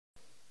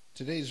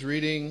Today's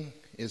reading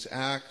is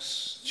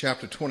Acts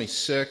chapter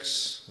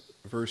 26,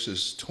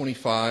 verses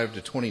 25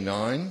 to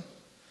 29.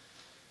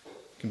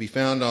 It can be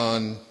found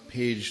on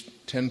page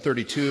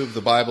 1032 of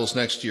the Bibles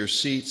next to your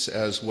seats,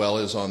 as well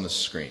as on the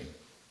screen.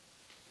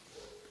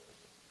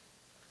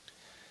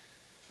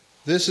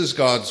 This is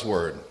God's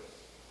word.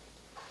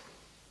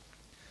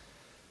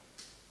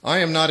 I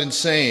am not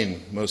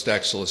insane, most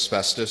excellent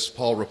Festus,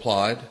 Paul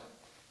replied.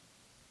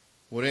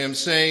 What I am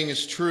saying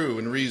is true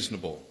and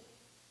reasonable.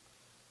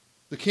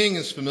 The king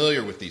is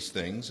familiar with these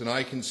things, and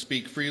I can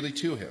speak freely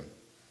to him.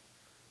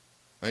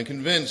 I am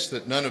convinced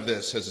that none of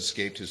this has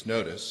escaped his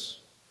notice,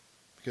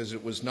 because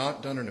it was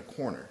not done in a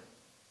corner.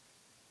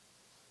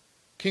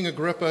 King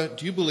Agrippa,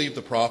 do you believe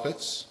the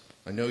prophets?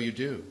 I know you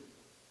do.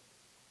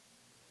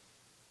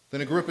 Then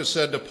Agrippa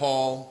said to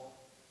Paul,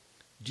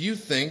 do you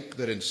think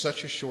that in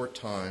such a short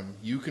time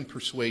you can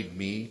persuade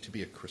me to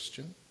be a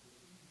Christian?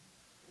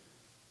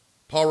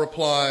 Paul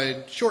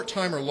replied, short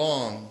time or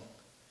long,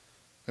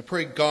 I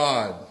pray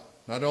God,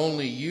 not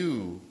only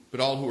you,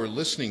 but all who are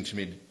listening to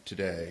me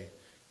today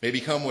may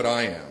become what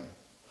I am,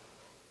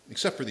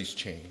 except for these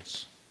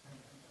chains.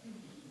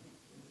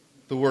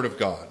 The word of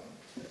God.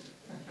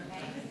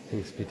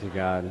 Thanks be to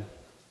God.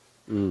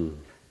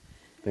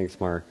 Thanks,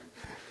 Marc.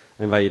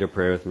 I invite you to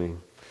pray with me.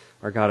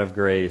 Our God of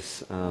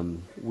grace,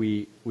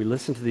 we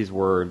listen to these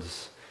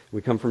words.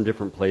 We come from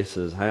different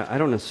places. I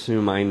don't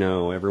assume I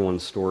know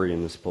everyone's story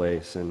in this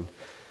place, and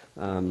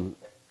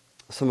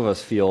some of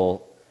us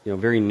feel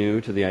very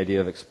new to the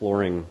idea of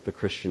exploring the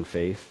Christian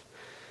faith.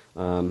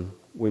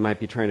 We might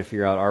be trying to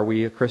figure out, are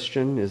we a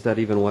Christian? Is that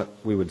even what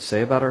we would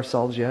say about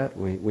ourselves yet?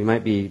 We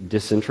might be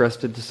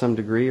disinterested to some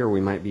degree, or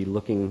we might be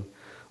looking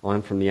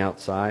on from the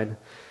outside.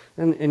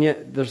 And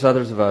yet there's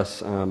others of us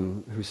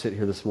who sit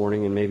here this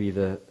morning, and maybe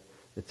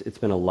it's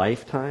been a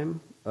lifetime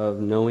of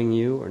knowing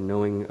you or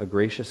knowing a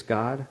gracious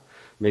God.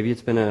 Maybe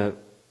it's been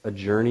a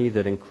journey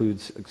that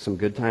includes some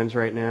good times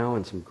right now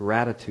and some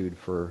gratitude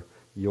for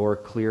your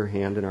clear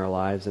hand in our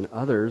lives, and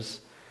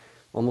others,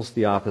 almost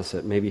the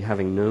opposite, maybe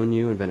having known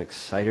you and been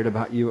excited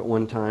about you at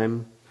one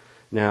time,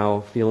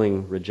 now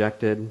feeling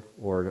rejected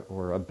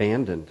or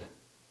abandoned,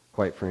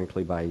 quite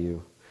frankly, by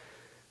you,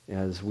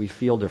 as we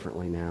feel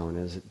differently now, and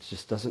as it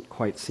just doesn't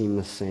quite seem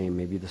the same.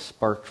 Maybe the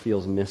spark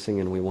feels missing,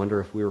 and we wonder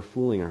if we were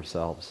fooling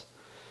ourselves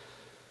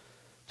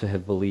to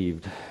have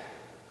believed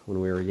when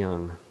we were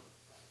young.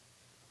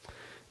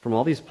 From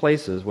all these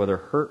places, whether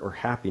hurt or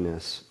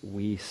happiness,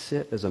 we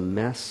sit as a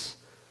mess,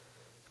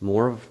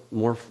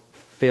 more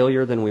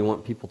failure than we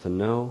want people to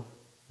know,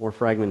 more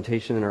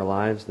fragmentation in our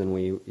lives than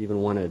we even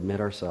want to admit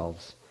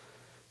ourselves.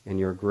 And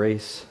your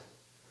grace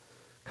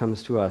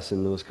comes to us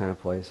in those kind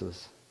of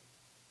places.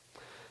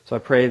 So I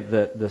pray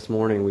that this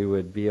morning we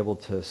would be able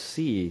to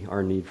see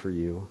our need for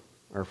you,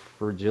 our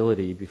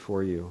fragility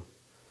before you,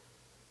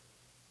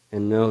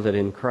 and know that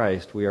in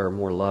Christ we are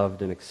more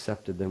loved and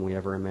accepted than we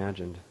ever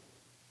imagined,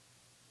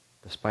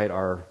 despite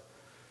our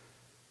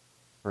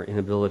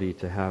inability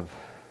to have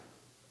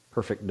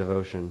perfect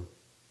devotion,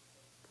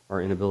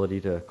 our inability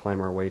to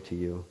climb our way to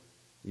you.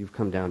 You've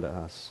come down to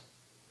us.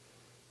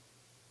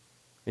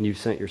 And you've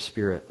sent your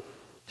Spirit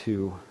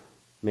to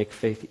make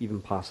faith even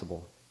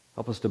possible.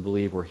 Help us to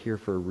believe we're here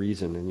for a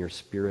reason, and your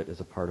Spirit is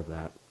a part of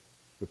that.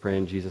 We pray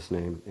in Jesus'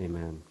 name,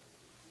 amen.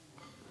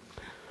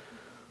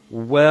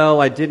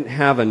 Well, I didn't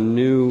have a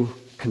new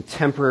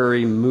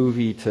contemporary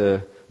movie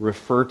to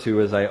refer to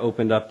as I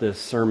opened up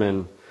this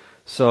sermon,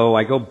 so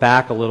I go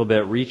back a little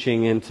bit,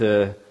 reaching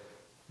into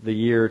the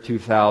year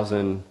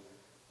 2000,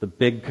 The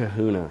Big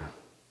Kahuna.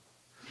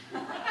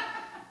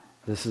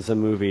 This is a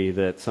movie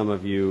that some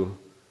of you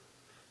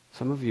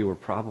were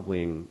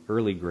probably in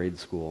early grade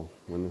school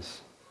when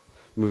this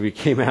movie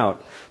came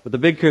out. But The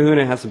Big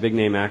Kahuna has some big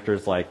name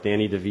actors like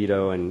Danny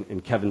DeVito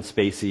and Kevin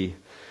Spacey.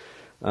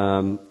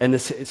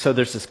 So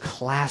there's this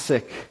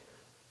classic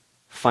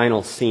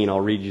final scene.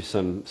 I'll read you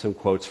some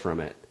quotes from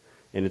it.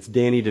 And it's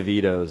Danny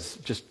DeVito's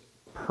just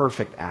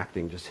perfect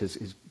acting,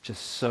 he's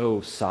just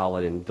so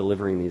solid in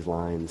delivering these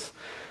lines.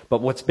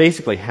 But what's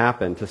basically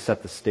happened, to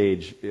set the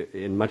stage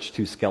in much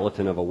too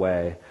skeleton of a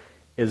way,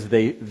 is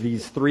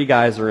these three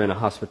guys are in a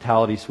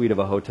hospitality suite of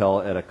a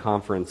hotel at a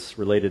conference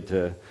related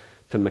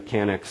to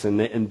mechanics,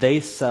 and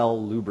they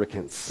sell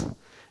lubricants.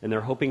 And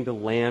they're hoping to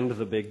land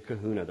the Big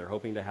Kahuna. They're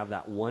hoping to have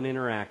that one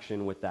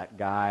interaction with that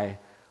guy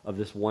of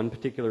this one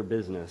particular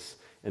business,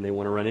 and they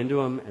want to run into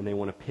him, and they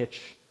want to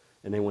pitch,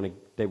 and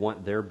they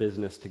want their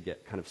business to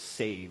get kind of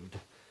saved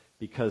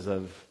because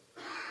of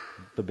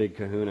the Big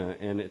Kahuna.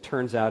 And it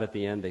turns out at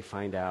the end they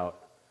find out,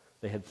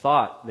 they had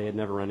thought they had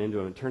never run into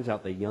him. It turns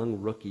out the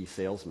young rookie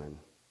salesman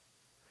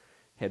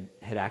had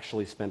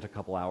actually spent a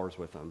couple hours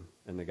with him,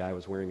 and the guy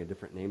was wearing a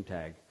different name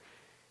tag.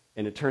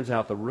 And it turns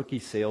out the rookie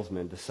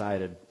salesman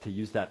decided to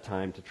use that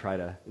time to try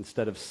to,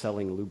 instead of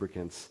selling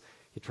lubricants,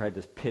 he tried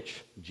to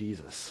pitch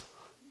Jesus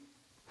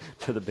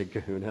to the Big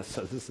Kahuna.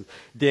 So this is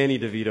Danny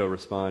DeVito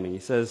responding. He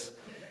says,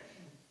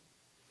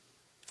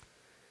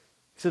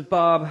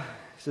 Bob,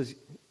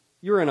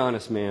 you're an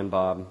honest man,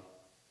 Bob.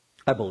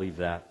 I believe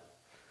that.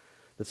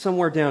 That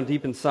somewhere down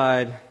deep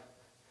inside,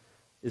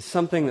 is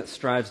something that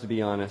strives to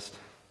be honest.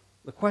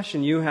 The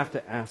question you have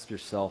to ask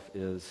yourself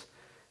is,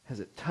 has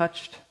it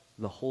touched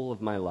the whole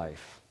of my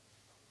life?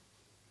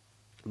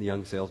 The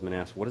young salesman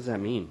asks, what does that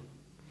mean?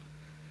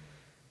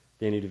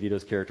 Danny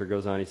DeVito's character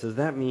goes on, he says,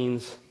 that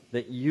means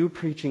that you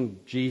preaching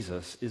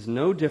Jesus is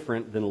no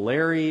different than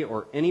Larry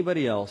or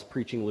anybody else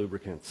preaching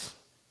lubricants.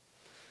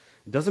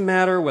 It doesn't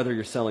matter whether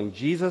you're selling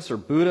Jesus or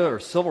Buddha or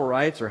civil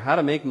rights or how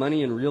to make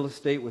money in real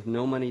estate with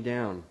no money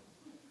down.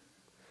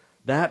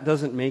 That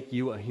doesn't make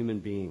you a human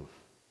being.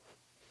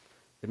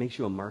 It makes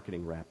you a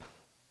marketing rep.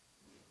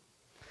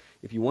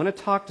 If you want to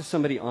talk to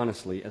somebody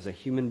honestly as a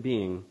human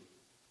being,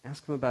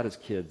 ask him about his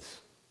kids.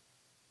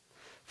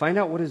 Find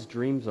out what his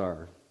dreams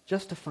are,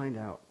 just to find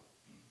out,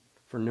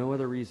 for no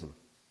other reason.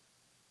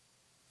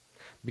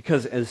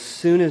 Because as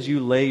soon as you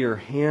lay your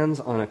hands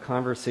on a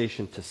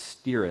conversation to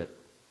steer it,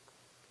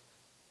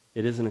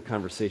 it isn't a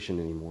conversation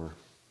anymore.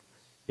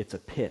 It's a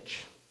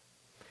pitch.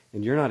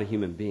 And you're not a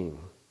human being.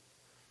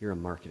 You're a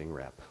marketing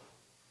rep.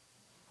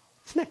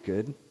 Isn't that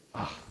good?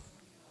 Oh.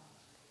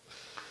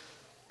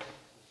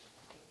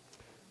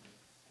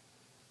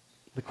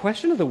 The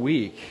question of the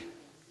week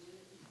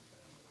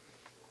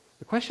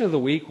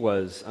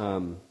was,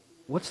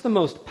 what's the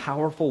most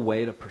powerful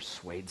way to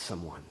persuade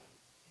someone?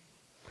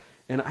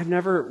 And I've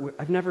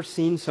never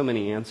seen so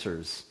many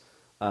answers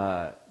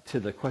to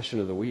the question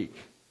of the week.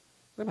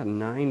 There are about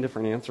 9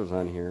 different answers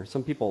on here.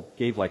 Some people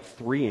gave like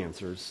 3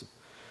 answers.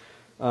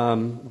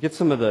 Get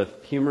some of the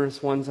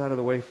humorous ones out of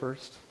the way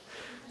first.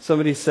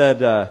 Somebody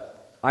said,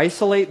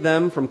 isolate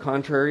them from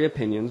contrary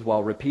opinions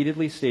while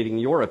repeatedly stating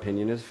your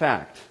opinion as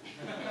fact.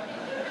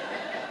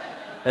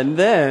 And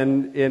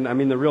then,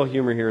 the real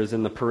humor here is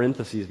in the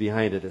parentheses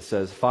behind it. It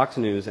says Fox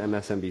News,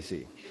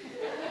 MSNBC.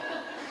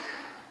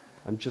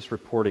 I'm just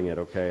reporting it,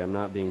 okay? I'm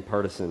not being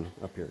partisan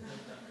up here.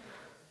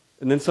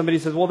 And then somebody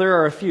says, well, there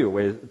are a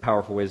few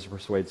powerful ways to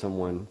persuade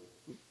someone.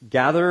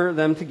 Gather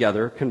them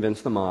together,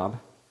 convince the mob.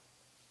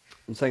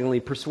 And secondly,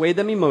 persuade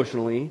them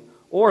emotionally,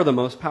 or the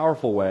most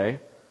powerful way,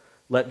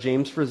 let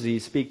James Frazee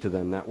speak to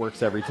them. That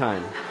works every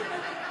time.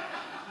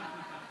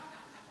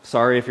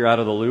 Sorry if you're out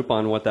of the loop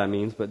on what that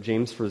means, but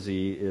James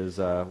Frazee is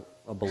a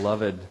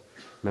beloved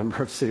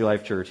member of City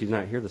Life Church. He's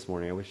not here this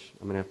morning. I'm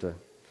going to have to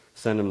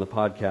send him the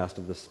podcast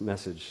of this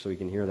message so he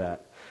can hear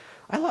that.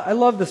 I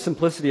love the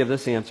simplicity of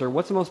this answer.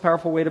 What's the most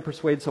powerful way to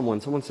persuade someone?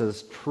 Someone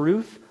says,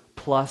 truth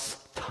plus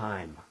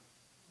time.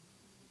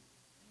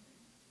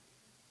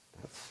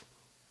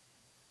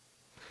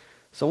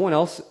 Someone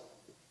else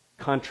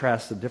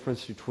contrasts the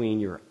difference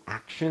between your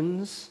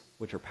actions,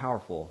 which are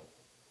powerful,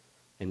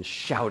 and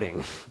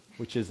shouting,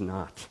 which is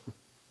not.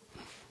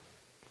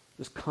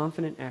 Just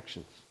confident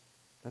actions.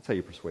 That's how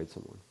you persuade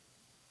someone.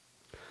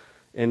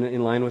 And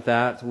in line with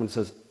that, someone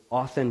says,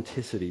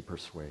 authenticity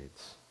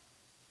persuades.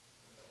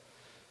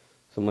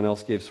 Someone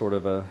else gave sort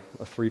of a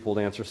threefold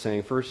answer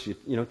saying, first,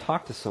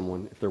 talk to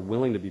someone if they're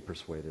willing to be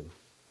persuaded.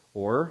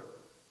 Or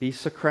be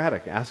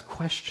Socratic, ask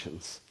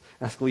questions.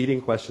 Ask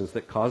leading questions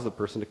that cause the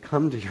person to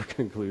come to your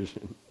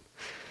conclusion.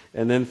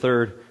 And then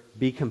third,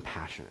 be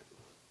compassionate.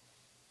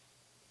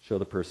 Show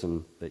the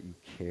person that you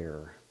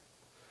care.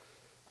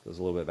 Goes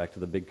a little bit back to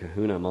the Big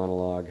Kahuna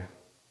monologue. And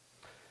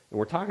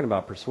we're talking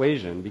about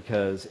persuasion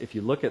because if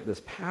you look at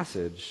this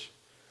passage,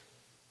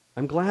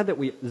 I'm glad that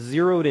we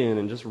zeroed in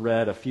and just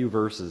read a few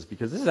verses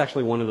because this is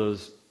actually one of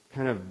those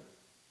kind of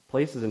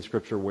places in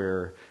Scripture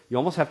where you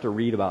almost have to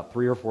read about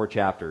 3 or 4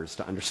 chapters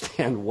to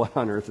understand what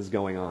on earth is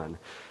going on.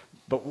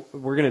 But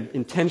we're going to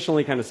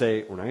intentionally kind of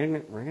say, we're not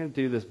going to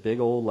do this big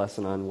old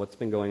lesson on what's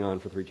been going on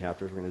for 3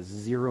 chapters. We're going to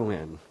zero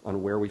in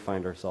on where we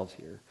find ourselves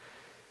here.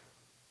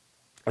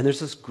 And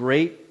there's this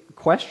great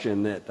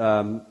question that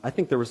I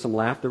think there was some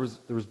laughter.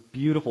 There was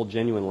beautiful,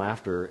 genuine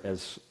laughter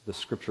as the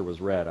Scripture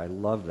was read. I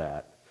love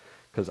that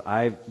because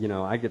I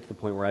get to the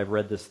point where I've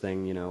read this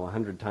thing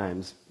 100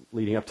 times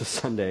leading up to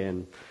Sunday,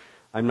 and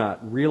I'm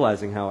not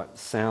realizing how it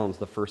sounds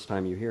the first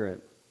time you hear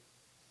it.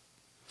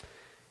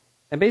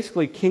 And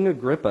basically, King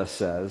Agrippa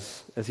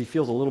says, as he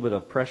feels a little bit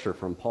of pressure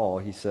from Paul,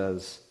 he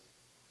says,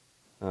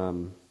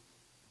 do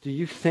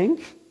you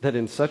think that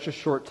in such a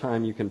short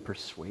time you can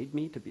persuade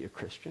me to be a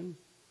Christian?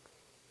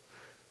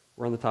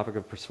 We're on the topic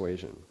of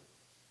persuasion.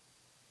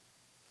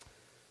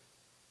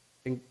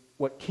 And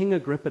what King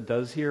Agrippa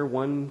does here,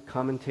 one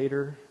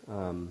commentator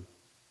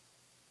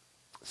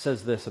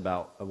says this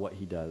about what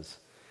he does.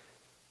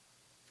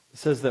 It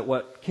says that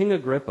what King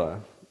Agrippa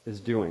is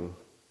doing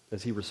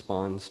as he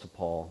responds to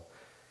Paul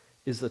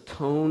is the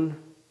tone.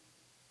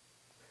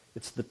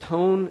 The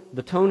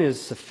tone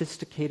is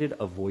sophisticated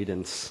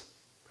avoidance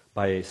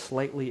by a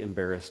slightly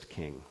embarrassed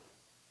king.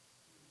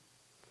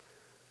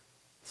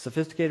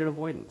 Sophisticated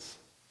avoidance.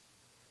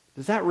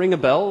 Does that ring a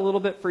bell a little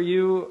bit for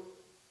you?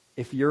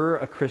 If you're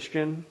a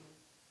Christian,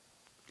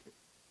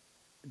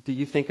 do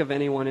you think of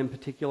anyone in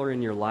particular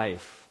in your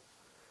life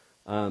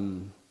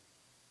who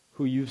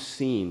you've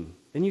seen?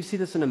 And you see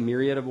this in a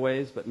myriad of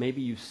ways, but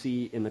maybe you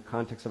see in the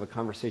context of a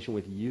conversation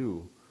with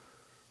you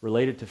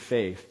related to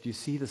faith. Do you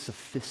see the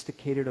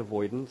sophisticated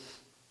avoidance?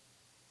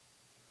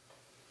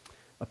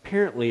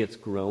 Apparently it's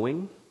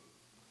growing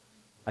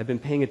I've been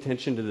paying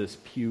attention to this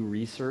Pew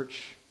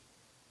Research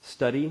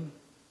study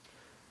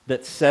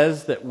that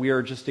says that we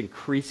are just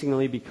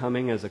increasingly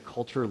becoming, as a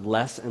culture,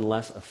 less and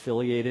less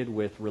affiliated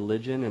with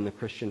religion and the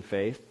Christian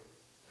faith.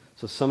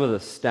 So some of the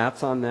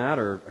stats on that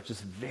are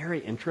just very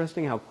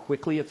interesting, how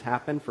quickly it's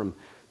happened from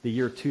the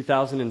year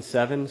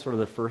 2007, sort of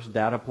the first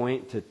data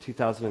point, to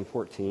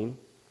 2014.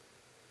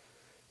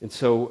 And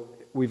so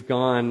we've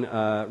gone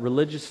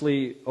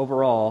religiously,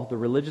 overall, the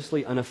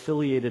religiously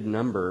unaffiliated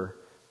number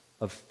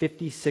of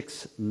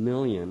 56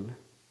 million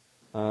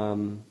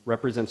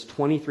represents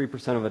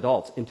 23% of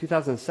adults. In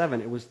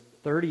 2007, it was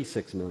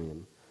 36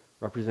 million,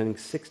 representing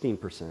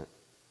 16%.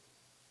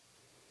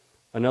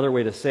 Another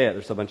way to say it,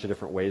 there's a bunch of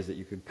different ways that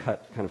you could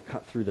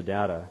cut through the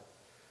data.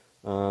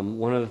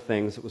 One of the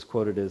things that was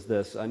quoted is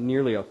this: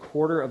 nearly a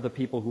quarter of the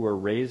people who were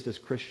raised as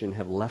Christian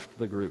have left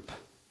the group.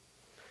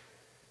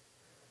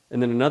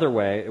 And then another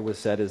way it was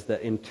said is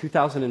that in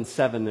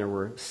 2007, there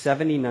were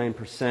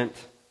 79%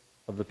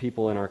 of the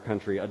people in our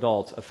country,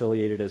 adults,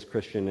 affiliated as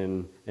Christian,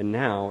 and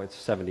now it's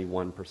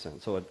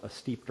 71%. So a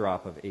steep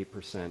drop of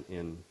 8%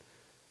 in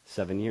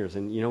 7 years.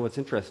 And you know what's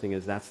interesting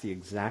is that's the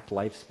exact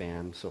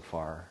lifespan so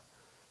far,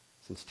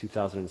 since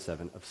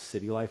 2007, of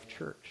City Life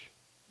Church.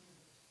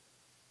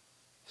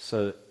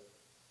 So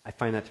I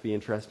find that to be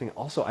interesting.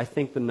 Also, I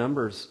think the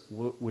numbers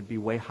would be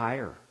way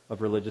higher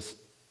of religious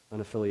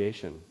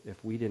unaffiliation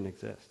if we didn't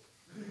exist.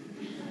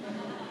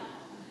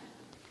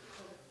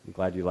 I'm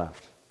glad you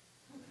laughed.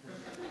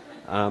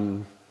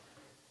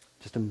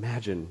 Just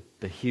imagine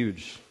the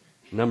huge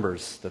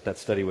numbers that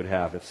study would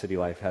have if City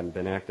Life hadn't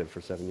been active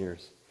for 7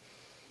 years.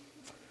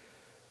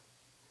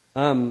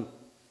 I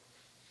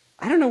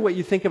don't know what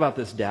you think about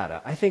this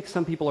data. I think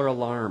some people are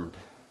alarmed.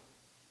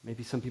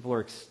 Maybe some people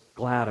are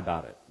glad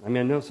about it. I mean,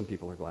 I know some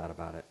people are glad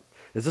about it.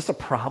 Is this a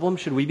problem?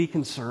 Should we be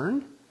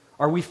concerned?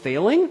 Are we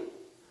failing?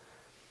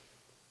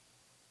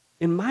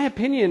 In my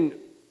opinion,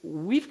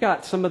 we've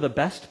got some of the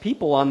best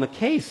people on the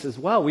case as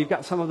well. We've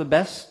got some of the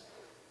best,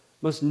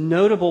 most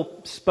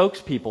notable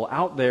spokespeople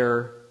out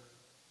there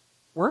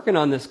working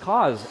on this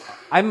cause.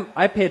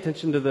 I pay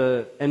attention to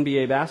the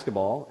NBA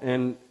basketball,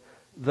 and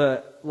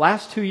the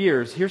last 2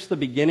 years, here's the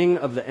beginning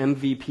of the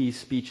MVP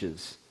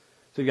speeches.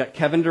 So you've got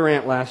Kevin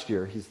Durant last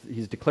year.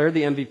 He's declared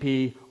the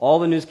MVP. All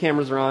the news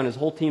cameras are on. His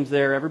whole team's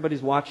there.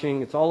 Everybody's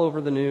watching. It's all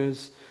over the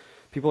news.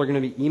 People are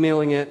going to be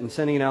emailing it and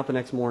sending it out the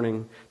next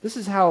morning. This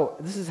is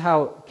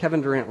how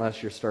Kevin Durant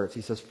last year starts.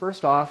 He says,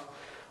 "First off,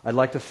 I'd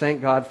like to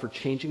thank God for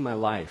changing my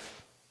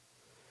life.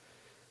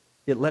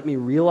 It let me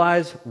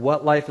realize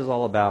what life is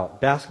all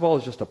about. Basketball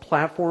is just a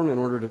platform in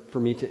order for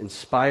me to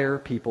inspire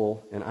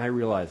people, and I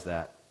realize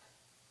that."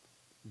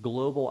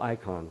 Global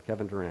icon,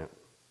 Kevin Durant,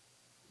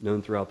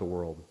 known throughout the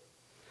world.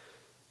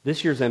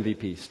 This year's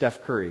MVP,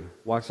 Steph Curry,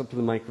 walks up to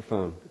the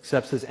microphone,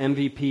 accepts his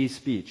MVP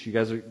speech. You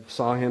guys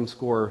saw him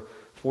score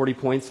 40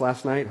 points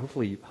last night.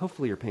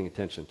 Hopefully you're paying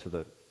attention to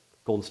the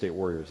Golden State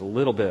Warriors a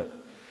little bit.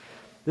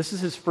 This is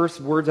his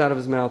first words out of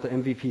his mouth, the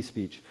MVP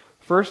speech.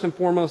 "First and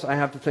foremost, I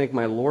have to thank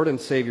my Lord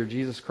and Savior,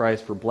 Jesus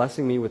Christ, for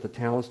blessing me with the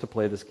talents to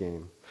play this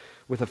game,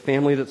 with a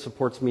family that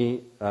supports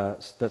me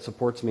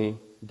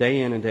day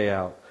in and day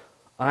out.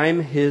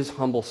 I'm his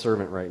humble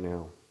servant right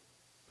now.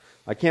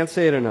 I can't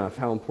say it enough,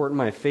 how important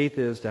my faith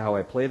is to how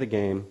I play the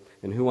game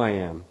and who I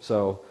am.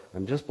 So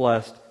I'm just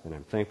blessed, and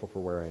I'm thankful for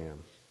where I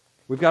am."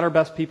 We've got our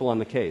best people on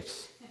the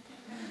case.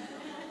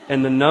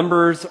 And the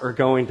numbers are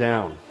going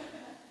down.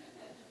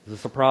 Is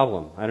this a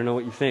problem? I don't know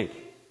what you think.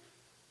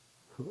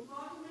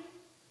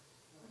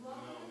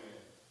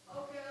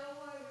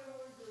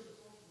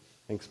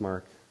 Thanks,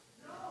 Marc.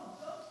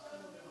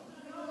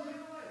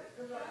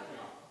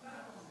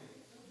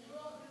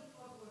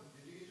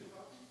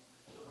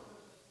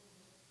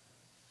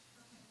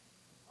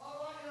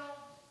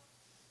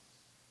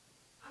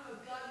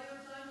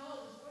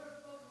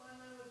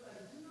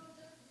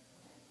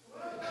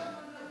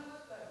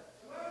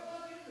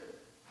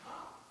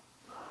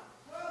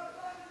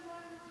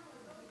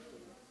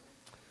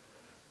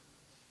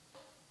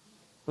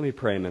 Let me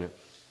pray a minute.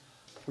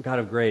 God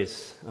of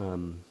grace,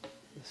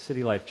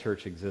 City Life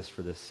Church exists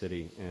for this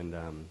city, and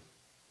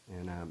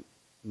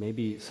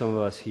maybe some of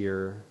us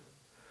here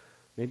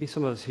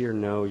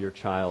know your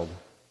child,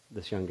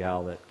 this young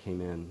gal that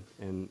came in,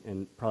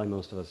 and probably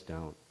most of us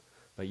don't,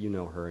 but you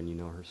know her and you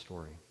know her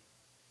story.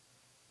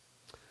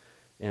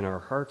 And our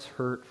hearts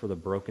hurt for the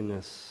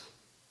brokenness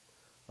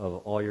of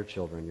all your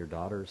children, your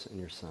daughters and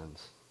your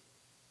sons.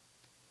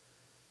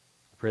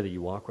 I pray that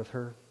you walk with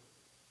her.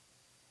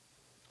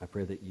 I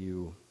pray that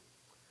you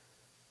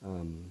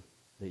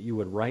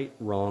would right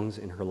wrongs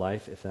in her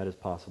life, if that is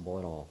possible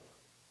at all.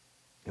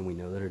 And we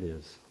know that it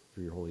is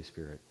through your Holy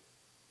Spirit.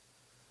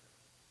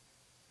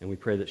 And we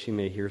pray that she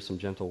may hear some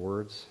gentle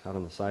words out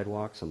on the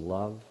sidewalk, some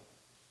love,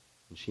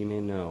 and she may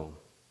know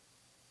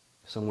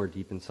somewhere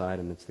deep inside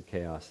amidst the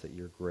chaos that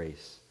your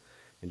grace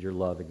and your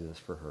love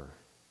exists for her,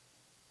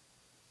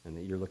 and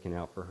that you're looking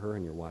out for her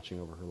and you're watching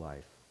over her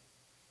life.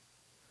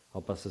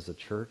 Help us as a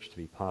church to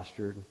be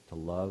postured to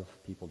love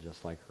people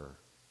just like her.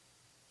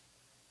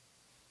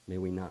 May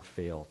we not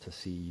fail to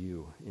see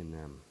you in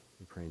them.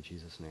 We pray in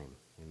Jesus' name.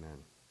 Amen.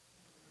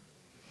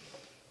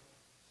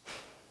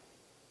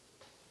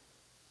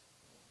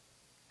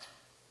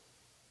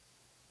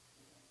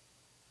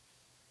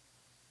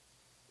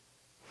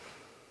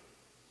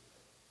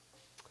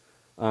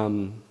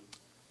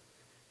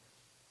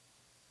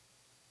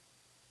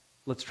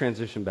 Let's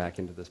transition back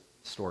into this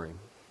story.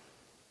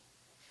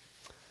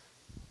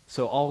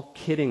 So all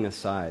kidding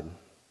aside,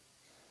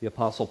 the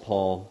Apostle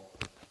Paul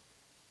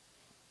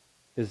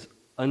is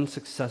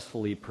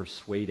unsuccessfully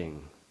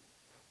persuading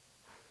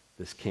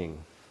this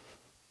king.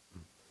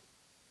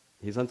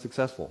 He's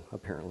unsuccessful,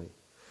 apparently.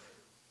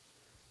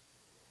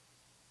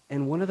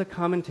 And one of the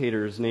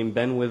commentators named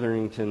Ben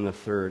Witherington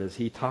III, as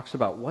he talks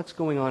about what's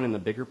going on in the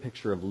bigger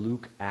picture of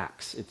Luke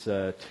Acts, it's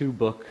a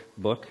two-book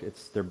book.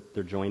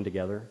 They're joined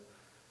together.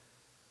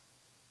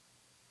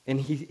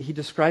 And he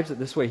describes it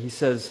this way. He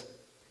says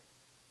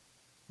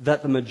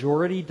that the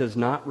majority does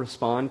not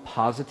respond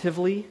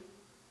positively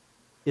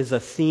is a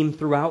theme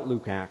throughout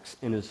Luke Acts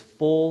and is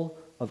full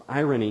of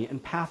irony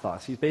and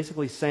pathos. He's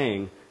basically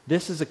saying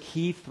this is a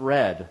key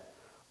thread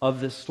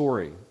of this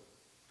story,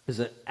 is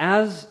that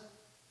as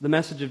the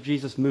message of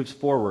Jesus moves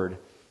forward,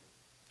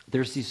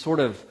 there's these sort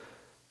of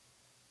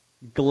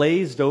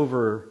glazed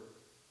over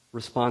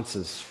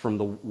responses from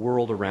the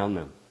world around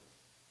them.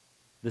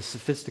 This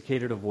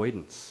sophisticated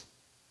avoidance.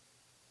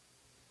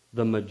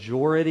 The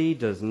majority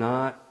does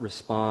not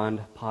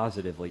respond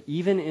positively.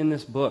 Even in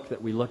this book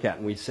that we look at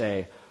and we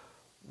say,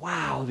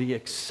 wow, the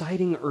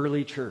exciting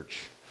early church.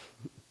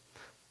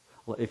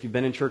 Well, if you've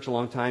been in church a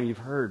long time, you've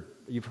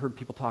heard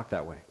people talk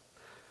that way.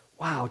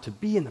 Wow, to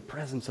be in the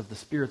presence of the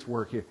Spirit's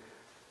work here.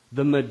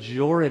 The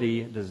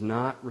majority does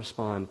not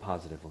respond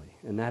positively,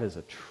 and that is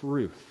a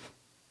truth.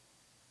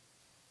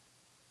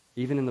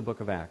 Even in the book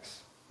of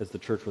Acts, as the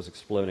church was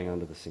exploding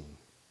onto the scene.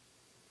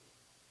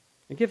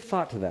 And give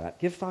thought to that.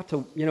 Give thought to,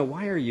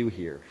 why are you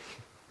here?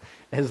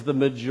 As the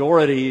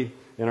majority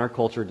in our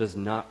culture does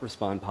not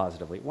respond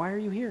positively. Why are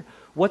you here?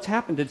 What's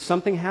happened? Did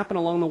something happen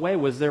along the way?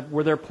 Were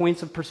there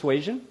points of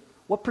persuasion?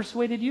 What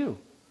persuaded you?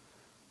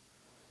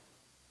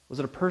 Was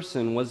it a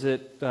person? Was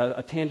it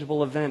a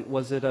tangible event?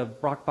 Was it a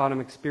rock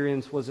bottom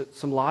experience? Was it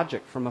some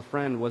logic from a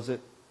friend?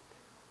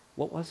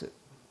 What was it?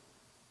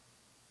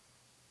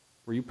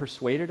 Were you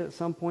persuaded at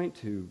some point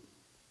to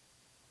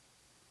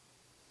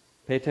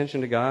pay attention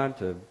to God,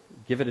 to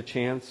give it a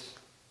chance,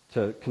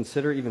 to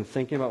consider even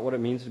thinking about what it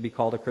means to be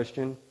called a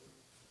Christian?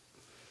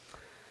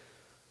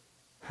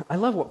 I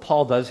love what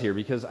Paul does here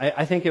because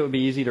I think it would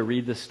be easy to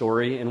read this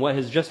story, and what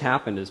has just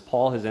happened is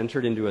Paul has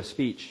entered into a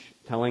speech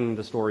telling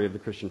the story of the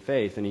Christian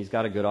faith, and he's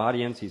got a good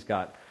audience. He's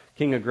got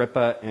King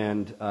Agrippa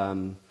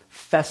and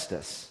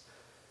Festus.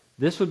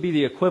 This would be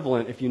the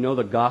equivalent, if you know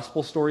the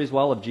gospel stories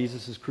well, of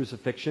Jesus'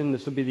 crucifixion.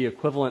 This would be the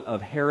equivalent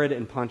of Herod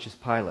and Pontius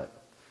Pilate.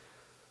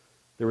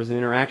 There was an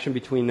interaction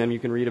between them you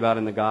can read about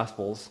in the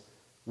Gospels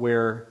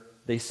where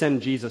they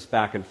send Jesus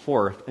back and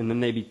forth, and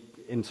then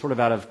in sort of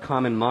out of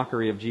common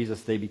mockery of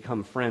Jesus, they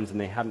become friends, and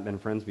they hadn't been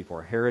friends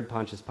before. Herod,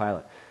 Pontius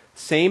Pilate.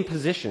 Same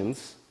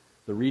positions,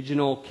 the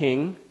regional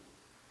king,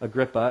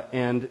 Agrippa,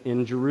 and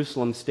in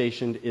Jerusalem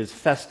stationed is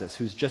Festus,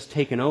 who's just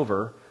taken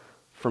over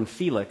from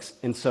Felix,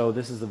 and so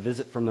this is a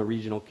visit from the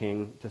regional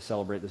king to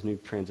celebrate this new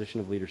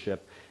transition of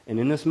leadership. And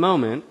in this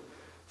moment,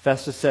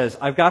 Festus says,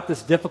 I've got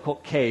this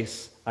difficult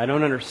case. I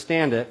don't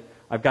understand it.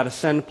 I've got to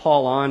send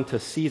Paul on to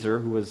Caesar,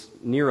 who was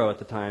Nero at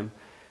the time,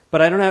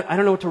 but I don't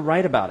know what to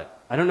write about it.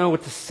 I don't know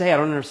what to say. I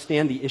don't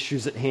understand the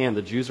issues at hand.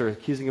 The Jews are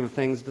accusing him of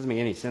things. It doesn't make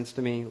any sense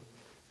to me.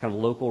 Kind of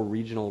local,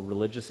 regional,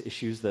 religious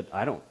issues that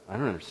I don't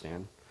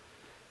understand.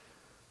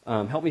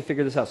 Help me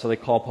figure this out. So they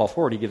call Paul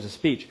forward. He gives a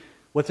speech.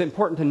 What's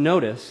important to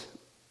notice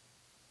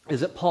is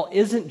that Paul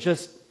isn't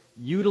just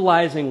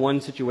utilizing one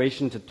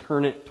situation to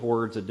turn it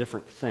towards a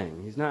different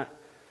thing. He's not,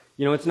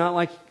 it's not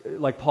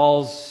like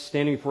Paul's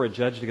standing before a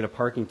judge to get a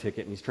parking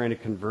ticket and he's trying to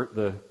convert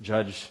the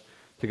judge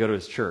to go to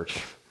his church.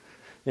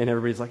 And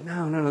everybody's like,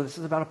 no, this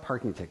is about a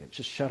parking ticket.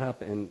 Just shut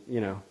up and,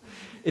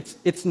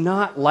 It's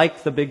not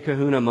like the big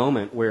kahuna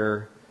moment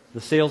where the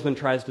salesman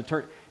tries to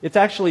turn. It's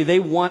actually, they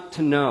want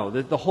to know.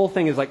 The whole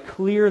thing is like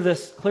clear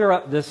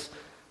up this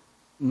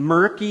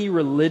murky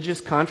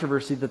religious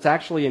controversy that's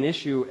actually an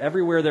issue.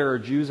 Everywhere there are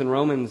Jews and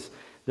Romans,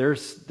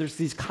 there's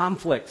these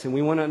conflicts, and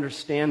we want to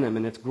understand them.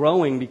 And it's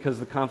growing because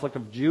the conflict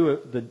of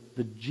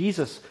the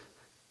Jesus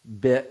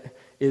bit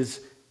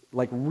is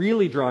like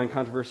really drawing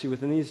controversy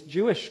within these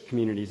Jewish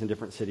communities in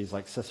different cities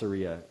like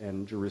Caesarea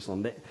and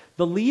Jerusalem.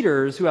 The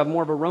leaders who have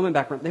more of a Roman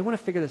background, they want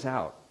to figure this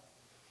out.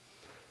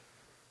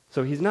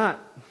 So he's not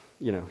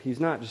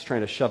just trying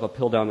to shove a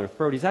pill down their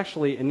throat. He's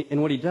actually,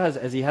 and what he does,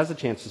 as he has a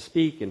chance to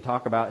speak and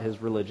talk about his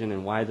religion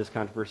and why this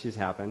controversy has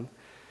happened,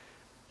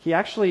 he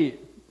actually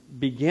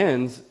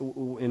begins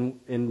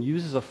and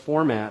uses a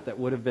format that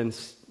would have been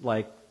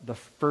like the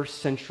first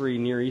century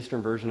Near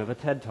Eastern version of a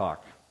TED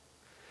Talk.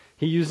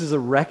 He uses a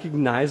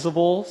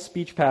recognizable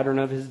speech pattern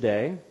of his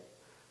day,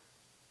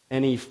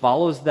 and he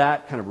follows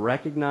that kind of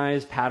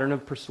recognized pattern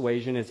of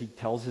persuasion as he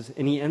tells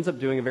and he ends up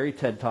doing a very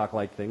TED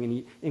Talk-like thing, and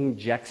he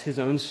injects his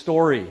own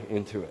story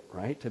into it,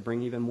 right, to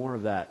bring even more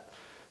of that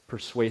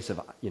persuasive.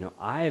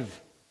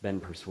 I've been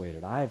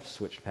persuaded. I've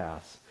switched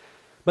paths.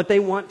 But they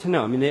want to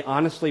know. They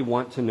honestly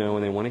want to know,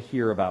 and they want to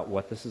hear about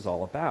what this is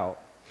all about.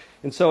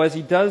 And so as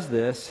he does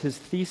this, his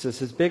thesis,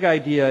 his big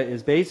idea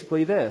is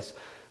basically this.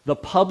 The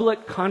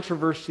public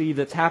controversy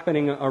that's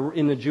happening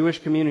in the Jewish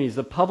communities,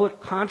 the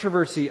public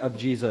controversy of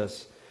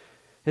Jesus,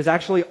 has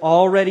actually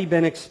already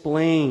been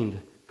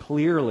explained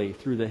clearly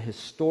through the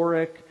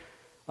historic,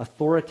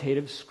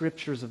 authoritative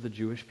scriptures of the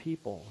Jewish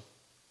people.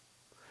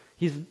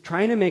 He's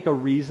trying to make a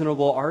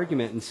reasonable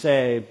argument and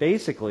say,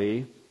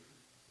 basically,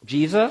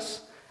 Jesus,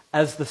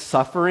 as the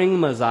suffering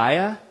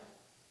Messiah,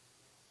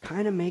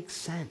 kind of makes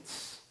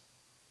sense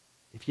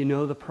if you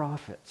know the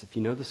prophets, if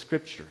you know the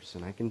scriptures,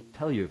 and I can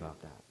tell you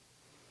about that.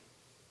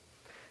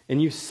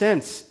 And you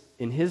sense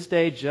in his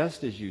day,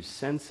 just as you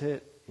sense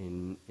it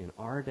in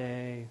our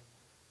day,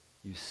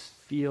 you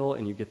feel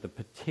and you get the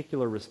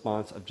particular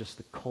response of just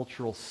the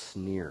cultural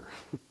sneer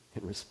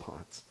in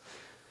response.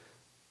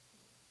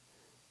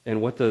 And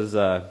what does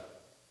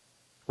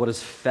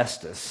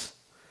Festus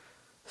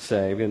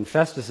say? And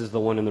Festus is the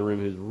one in the room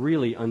who's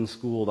really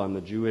unschooled on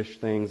the Jewish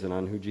things and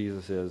on who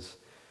Jesus is.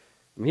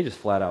 He just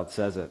flat out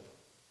says it.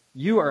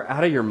 You are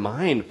out of your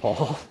mind,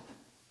 Paul.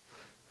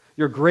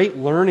 Your great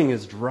learning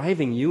is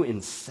driving you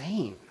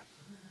insane.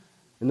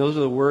 And those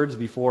are the words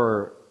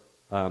before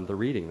the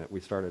reading that we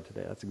started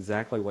today. That's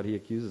exactly what he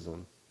accuses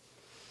him.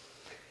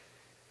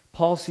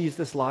 Paul sees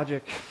this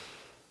logic,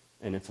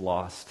 and it's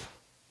lost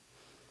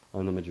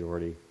on the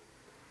majority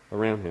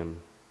around him.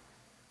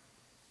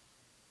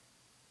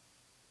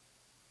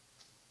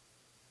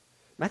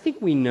 I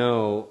think we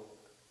know,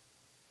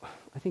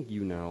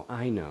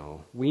 I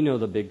know, we know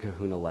the big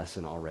kahuna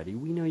lesson already.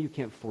 We know you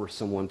can't force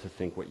someone to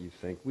think what you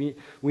think.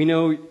 We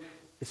know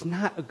it's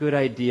not a good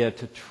idea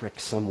to trick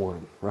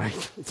someone,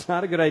 right? It's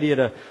not a good idea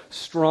to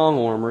strong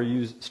arm or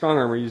use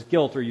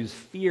guilt or use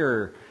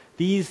fear.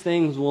 These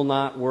things will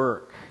not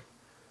work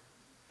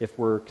if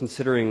we're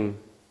considering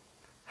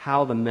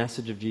how the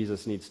message of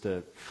Jesus needs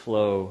to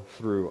flow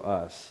through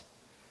us.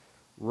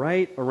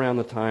 Right around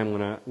the time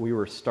when we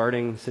were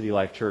starting City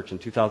Life Church in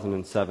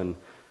 2007,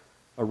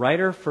 a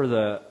writer for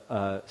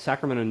the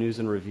Sacramento News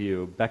and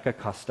Review, Becca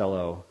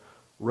Costello,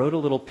 wrote a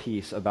little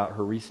piece about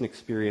her recent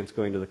experience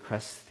going to the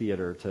Crest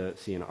Theater to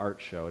see an art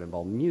show. It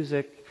involved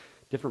music,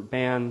 different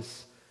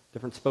bands,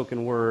 different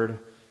spoken word,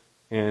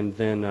 and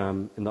then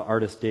and the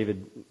artist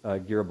David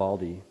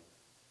Garibaldi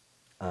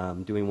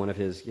doing one of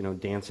his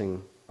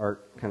dancing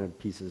art kind of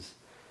pieces,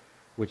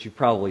 which you've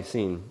probably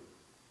seen.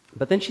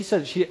 But then she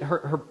said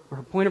her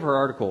point of her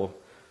article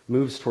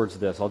moves towards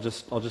this. I'll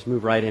just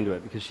move right into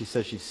it, because she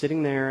says she's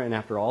sitting there, and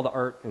after all the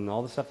art and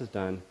all the stuff is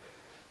done,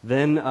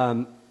 then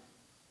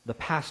the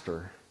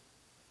pastor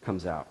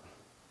comes out.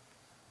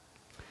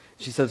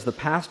 She says the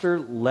pastor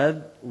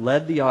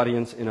led the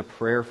audience in a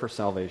prayer for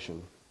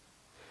salvation.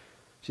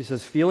 She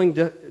says, feeling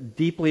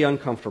deeply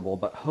uncomfortable,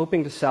 but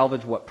hoping to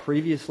salvage what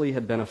previously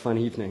had been a fun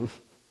evening,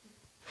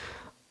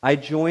 I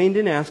joined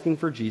in asking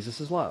for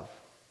Jesus' love.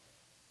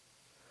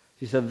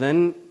 She said,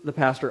 then the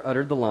pastor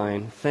uttered the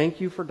line, "Thank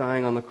you for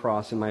dying on the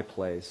cross in my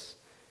place,"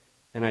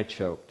 and I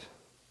choked.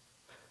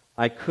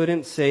 I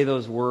couldn't say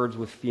those words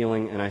with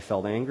feeling, and I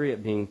felt angry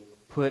at being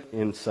put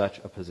in such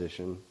a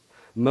position.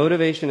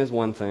 Motivation is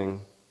one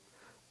thing.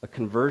 A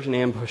conversion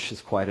ambush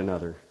is quite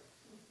another.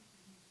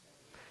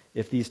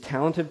 If these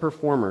talented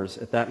performers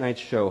at that night's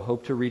show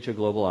hope to reach a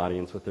global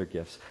audience with their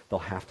gifts, they'll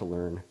have to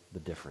learn the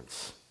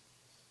difference.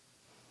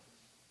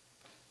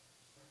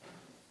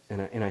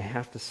 And I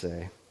have to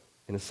say,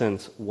 in a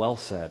sense, well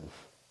said.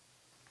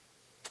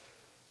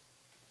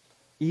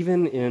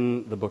 Even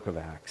in the book of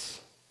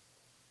Acts,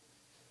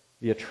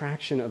 the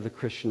attraction of the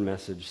Christian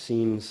message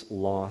seems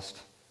lost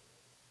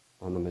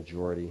on the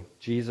majority.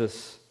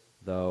 Jesus,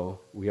 though,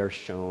 we are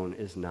shown,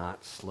 is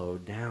not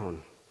slowed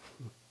down.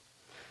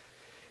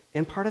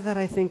 And part of that,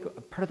 I think,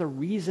 part of the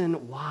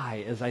reason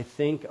why is I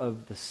think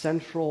of the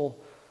central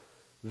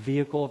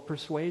vehicle of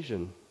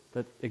persuasion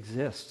that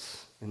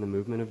exists in the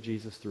movement of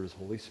Jesus through his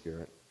Holy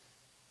Spirit.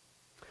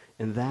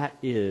 And that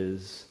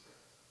is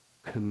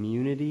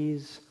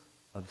communities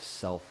of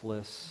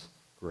selfless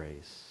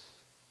grace.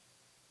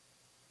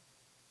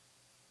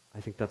 I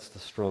think that's the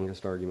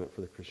strongest argument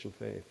for the Christian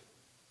faith.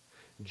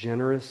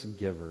 Generous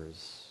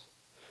givers.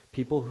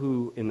 People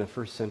who, in the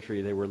first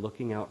century, they were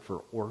looking out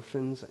for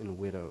orphans and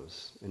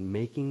widows and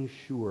making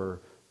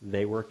sure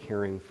they were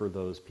caring for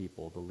those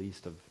people, the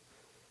least of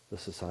the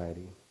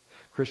society.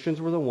 Christians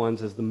were the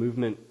ones, as the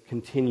movement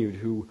continued,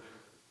 who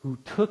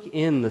took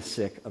in the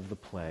sick of the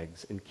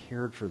plagues and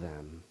cared for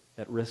them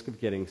at risk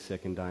of getting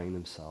sick and dying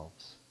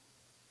themselves,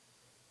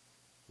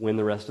 when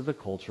the rest of the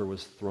culture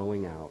was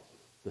throwing out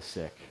the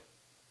sick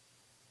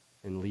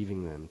and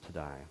leaving them to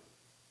die.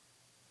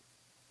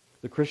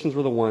 The Christians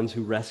were the ones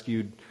who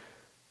rescued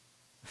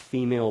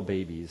female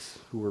babies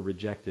who were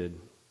rejected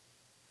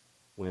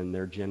when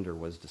their gender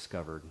was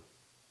discovered.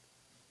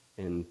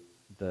 And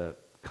the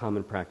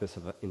common practice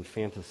of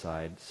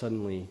infanticide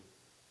suddenly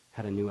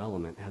had a new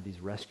element, had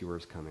these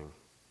rescuers coming,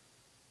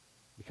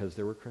 because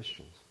they were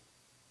Christians.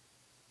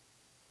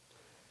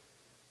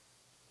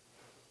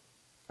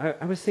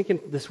 I was thinking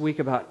this week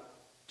about,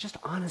 just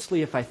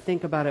honestly, if I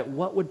think about it,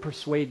 what would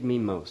persuade me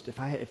most? If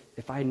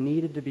I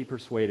needed to be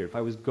persuaded, if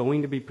I was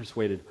going to be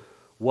persuaded,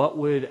 what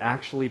would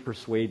actually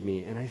persuade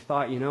me? And I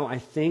thought, I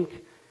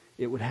think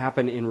it would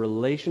happen in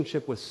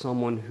relationship with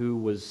someone who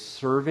was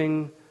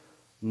serving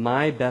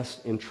my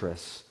best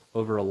interests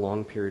over a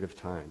long period of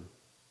time.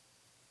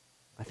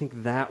 I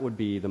think that would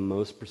be the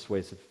most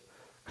persuasive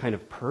kind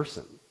of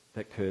person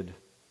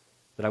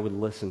that I would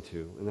listen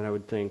to. And then I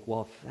would think,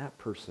 well, if that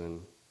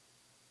person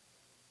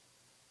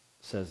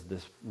says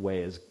this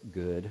way is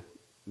good,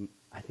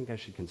 I think I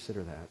should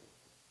consider that.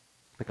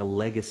 Like a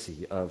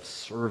legacy of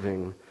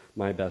serving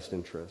my best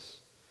interests.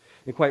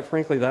 And quite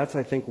frankly, that's,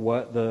 I think,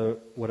 what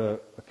a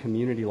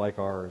community like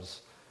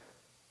ours,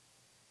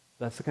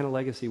 that's the kind of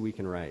legacy we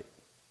can write.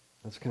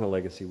 That's the kind of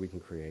legacy we can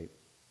create.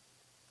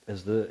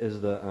 As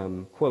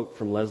the quote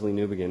from Leslie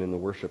Newbegin in the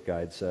Worship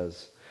Guide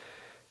says,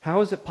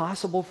 "How is it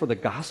possible for the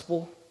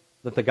gospel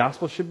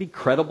should be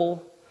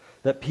credible,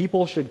 that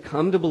people should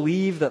come to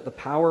believe that the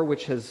power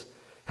which has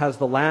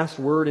the last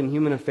word in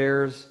human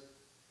affairs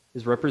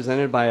is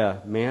represented by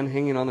a man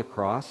hanging on the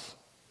cross?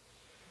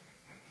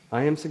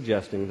 I am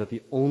suggesting that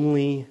the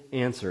only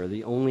answer,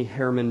 the only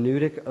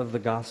hermeneutic of the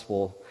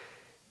gospel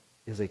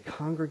is a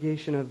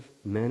congregation of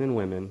men and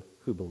women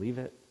who believe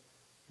it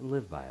and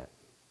live by it."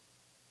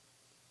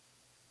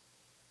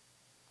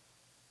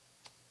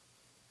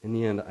 In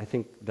the end, I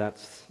think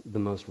that's the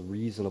most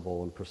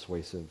reasonable and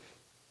persuasive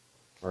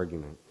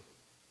argument.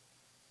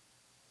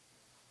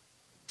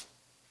 I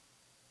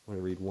want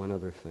to read one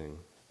other thing,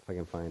 if I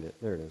can find it.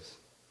 There it is.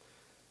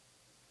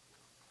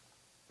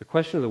 The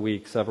question of the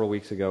week several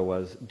weeks ago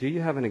was, do you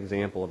have an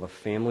example of a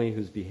family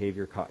whose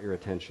behavior caught your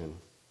attention?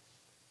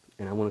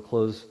 And I want to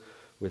close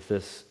with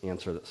this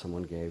answer that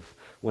someone gave.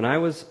 When I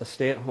was a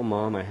stay-at-home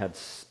mom, I had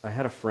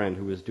a friend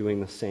who was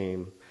doing the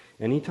same.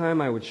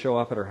 Anytime I would show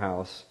up at her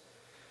house,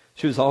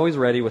 she was always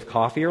ready with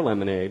coffee or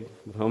lemonade,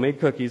 with homemade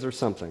cookies or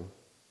something.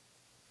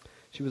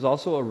 She was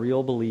also a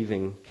real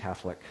believing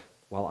Catholic,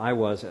 while I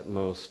was, at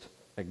most,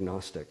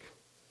 agnostic.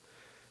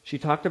 She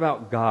talked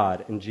about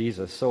God and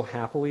Jesus so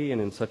happily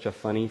and in such a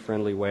funny,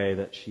 friendly way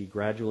that she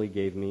gradually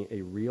gave me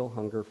a real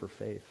hunger for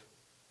faith.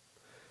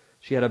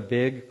 She had a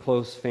big,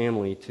 close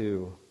family,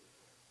 too,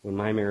 when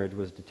my marriage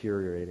was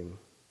deteriorating.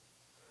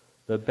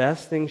 The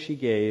best thing she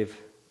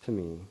gave to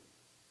me,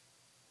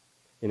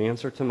 in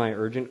answer to my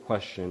urgent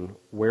question,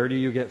 where do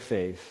you get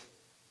faith?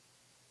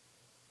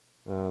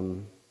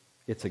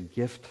 It's a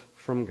gift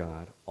from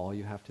God. All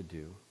you have to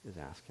do is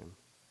ask Him.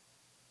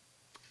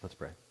 Let's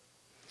pray.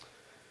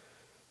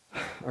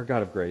 Our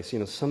God of grace,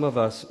 some of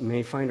us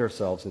may find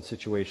ourselves in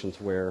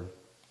situations where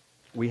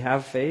we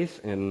have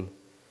faith, and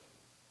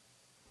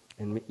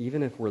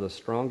even if we're the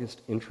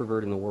strongest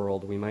introvert in the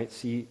world, we might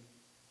see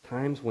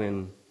times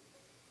when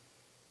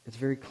it's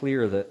very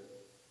clear that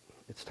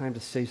it's time to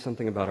say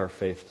something about our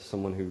faith to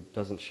someone who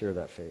doesn't share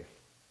that faith.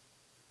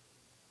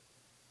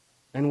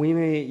 And we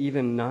may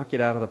even knock it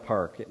out of the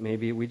park. It may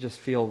be we just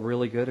feel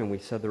really good and we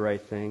said the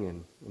right thing,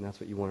 and that's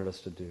what you wanted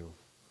us to do.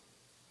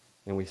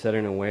 And we said it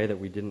in a way that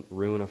we didn't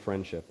ruin a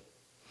friendship.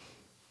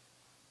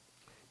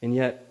 And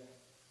yet,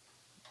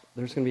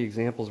 there's going to be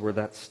examples where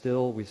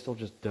we still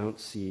just don't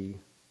see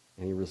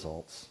any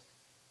results.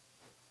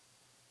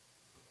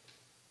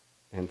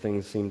 And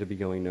things seem to be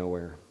going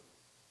nowhere.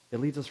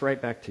 It leads us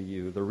right back to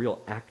you, the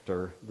real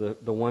actor,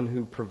 the one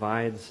who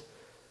provides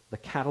the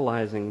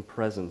catalyzing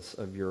presence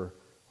of your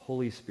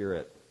Holy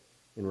Spirit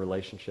in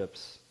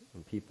relationships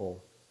and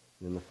people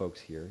and in the folks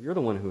here. You're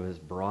the one who has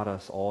brought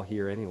us all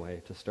here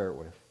anyway to start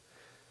with.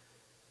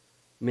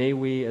 May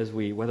we,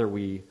 whether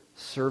we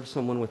serve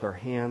someone with our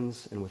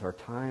hands and with our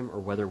time,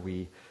 or whether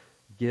we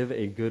give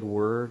a good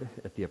word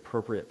at the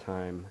appropriate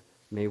time,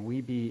 may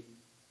we be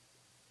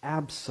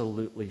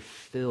absolutely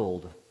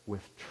filled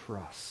with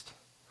trust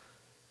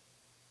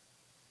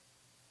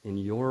in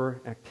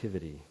your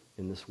activity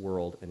in this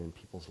world and in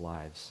people's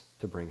lives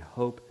to bring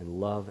hope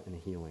and love and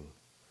healing.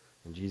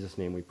 In Jesus'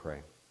 name we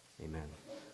pray. Amen.